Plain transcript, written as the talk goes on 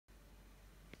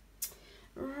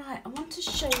want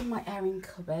to show you my airing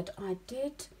cupboard. I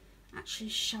did actually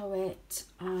show it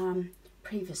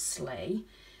previously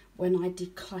when I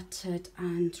decluttered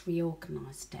and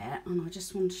reorganised it, and I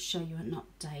just want to show you an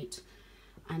update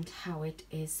and how it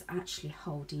is actually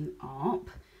holding up.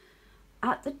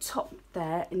 At the top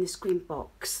there in this green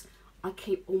box, I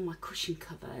keep all my cushion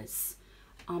covers.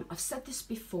 I've said this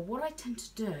before, what I tend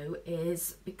to do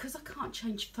is, because I can't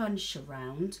change furniture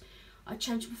around, I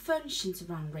change my furnishings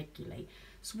around regularly.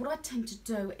 So what I tend to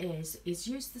do is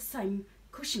use the same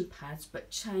cushion pads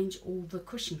but change all the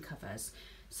cushion covers.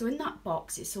 So in that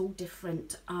box it's all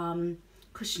different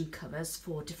cushion covers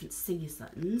for different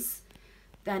seasons.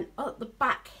 Then at the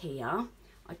back here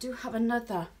I do have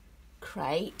another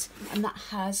crate, and that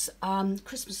has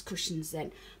Christmas cushions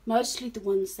in, mostly the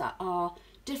ones that are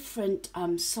different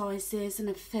sizes and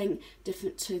everything,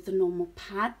 different to the normal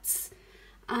pads.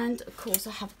 And of course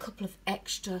I have a couple of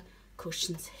extra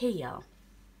cushions here.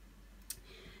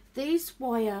 These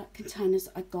wire containers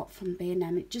I got from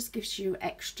B&M, it just gives you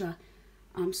extra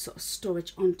sort of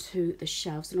storage onto the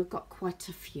shelves, and I've got quite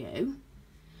a few.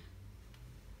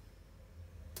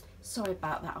 Sorry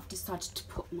about that, I've decided to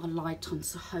put my light on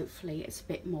so hopefully it's a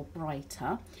bit more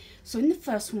brighter. So in the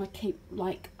first one I keep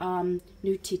like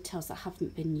new tea towels that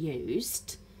haven't been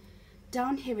used.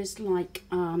 Down here is like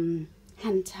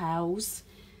hand towels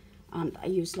that I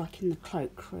use like in the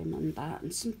cloakroom and that,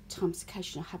 and sometimes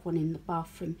occasionally I have one in the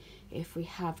bathroom if we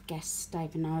have guests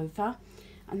staying over.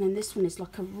 And then this one is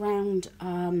like a round,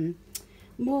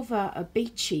 more of a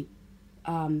beachy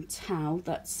towel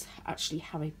that's actually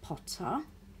Harry Potter.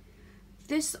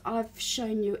 This I've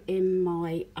shown you in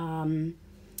my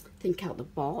think out the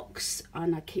box,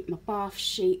 and I keep my bath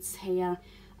sheets here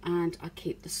and I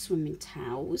keep the swimming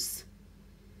towels.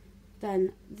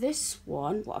 Then this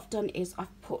one, what I've done is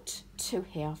I've put two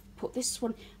here. I've put this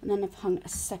one and then I've hung a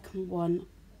second one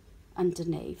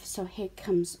underneath. So here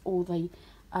comes all the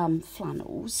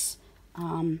flannels,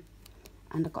 and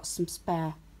I've got some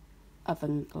spare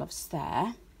oven gloves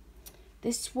there.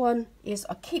 This one is,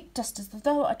 I keep dusters,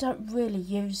 although I don't really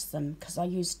use them because I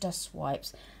use dust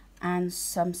wipes, and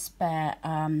some spare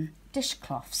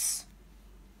dishcloths.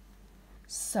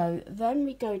 So then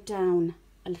we go down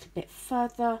a little bit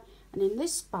further, and in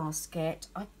this basket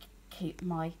I keep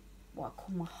my, what I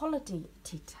call my holiday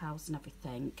tea towels and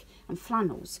everything, and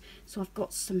flannels. So I've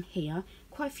got some here.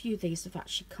 Quite a few of these have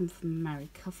actually come from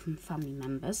America, from family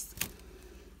members.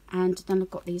 And then I've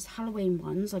got these Halloween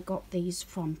ones. I got these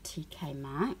from TK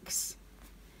Maxx.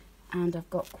 And I've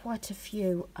got quite a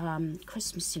few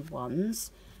Christmassy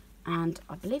ones. And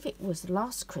I believe it was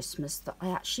last Christmas that I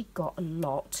actually got a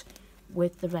lot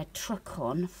with the red truck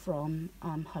on from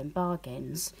Home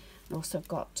Bargains. I also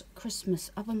got Christmas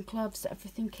oven gloves,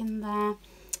 everything in there.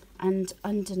 And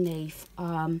underneath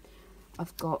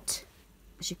I've got,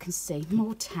 as you can see,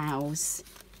 more towels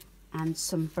and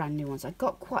some brand new ones. I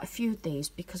got quite a few of these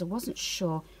because I wasn't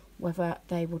sure whether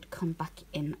they would come back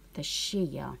in this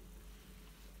year.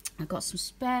 I've got some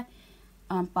spare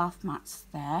bath mats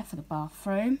there for the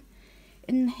bathroom.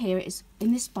 In here is,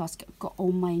 in this basket I've got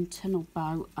all my internal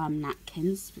bow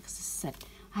napkins, because as I said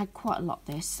I had quite a lot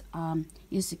of this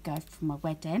years ago for my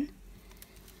wedding.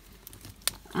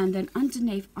 And then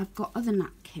underneath I've got other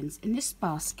napkins. In this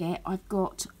basket I've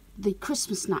got the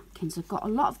Christmas napkins. I've got a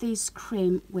lot of these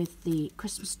cream with the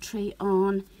Christmas tree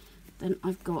on. Then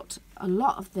I've got a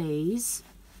lot of these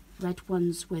red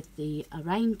ones with the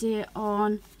reindeer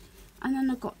on, and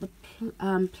then I've got the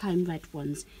plain red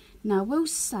ones. Now I will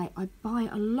say I buy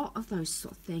a lot of those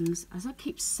sort of things, as I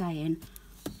keep saying,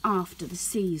 after the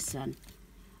season.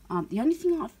 The only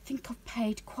thing I think I've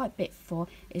paid quite a bit for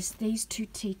is these two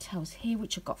tea towels here,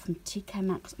 which I got from TK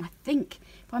Maxx. I think,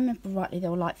 if I remember rightly, they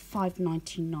were like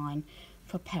 $5.99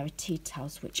 for a pair of tea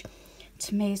towels, which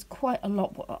to me is quite a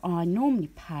lot what I normally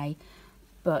pay,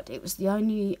 but it was the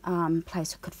only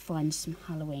place I could find some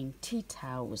Halloween tea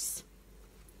towels.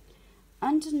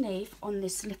 Underneath on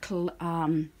this little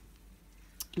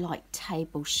like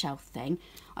table shelf thing,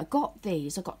 I got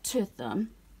these. I got two of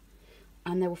them,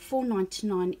 and they were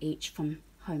 $4.99 each from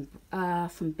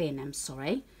B&M,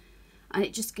 sorry. And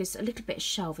it just gives a little bit of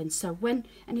shelving, so when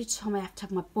anytime I have to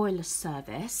have my boiler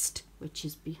serviced, which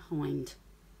is behind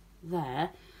there,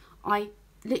 I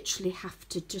literally have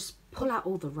to just pull out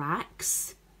all the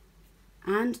racks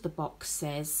and the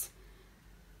boxes,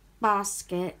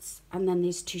 baskets, and then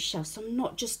these two shelves. So I'm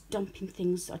not just dumping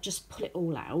things, I just pull it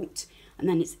all out, and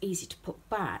then it's easy to put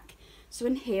back. So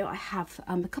in here I have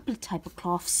a couple of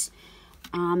tablecloths,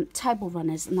 table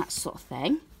runners and that sort of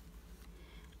thing.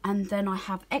 And then I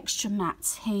have extra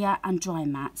mats here and dry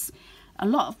mats. A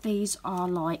lot of these are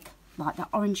like like that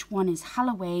orange one is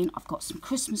Halloween. I've got some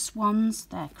Christmas ones,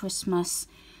 they're Christmas,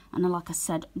 and like I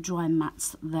said, dry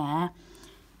mats there,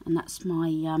 and that's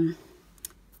my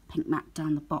pink mat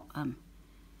down the bottom.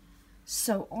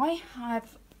 So I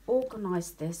have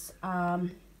organised this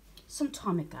some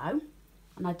time ago,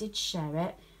 and I did share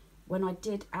it when I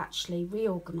did actually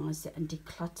reorganise it and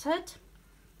decluttered,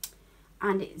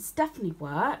 and it's definitely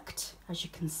worked, as you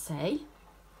can see.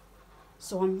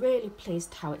 So I'm really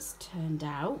pleased how it's turned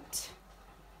out,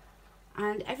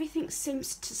 and everything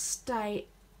seems to stay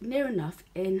near enough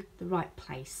in the right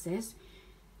places,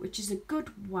 which is a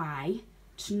good way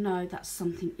to know that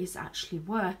something is actually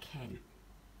working.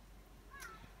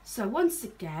 So once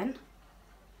again,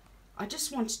 I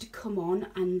just wanted to come on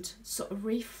and sort of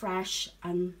refresh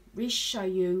and re-show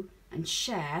you and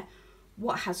share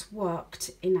what has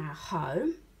worked in our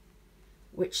home,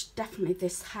 which definitely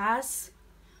this has.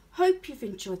 Hope you've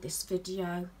enjoyed this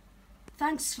video.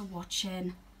 Thanks for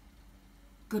watching.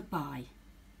 Goodbye.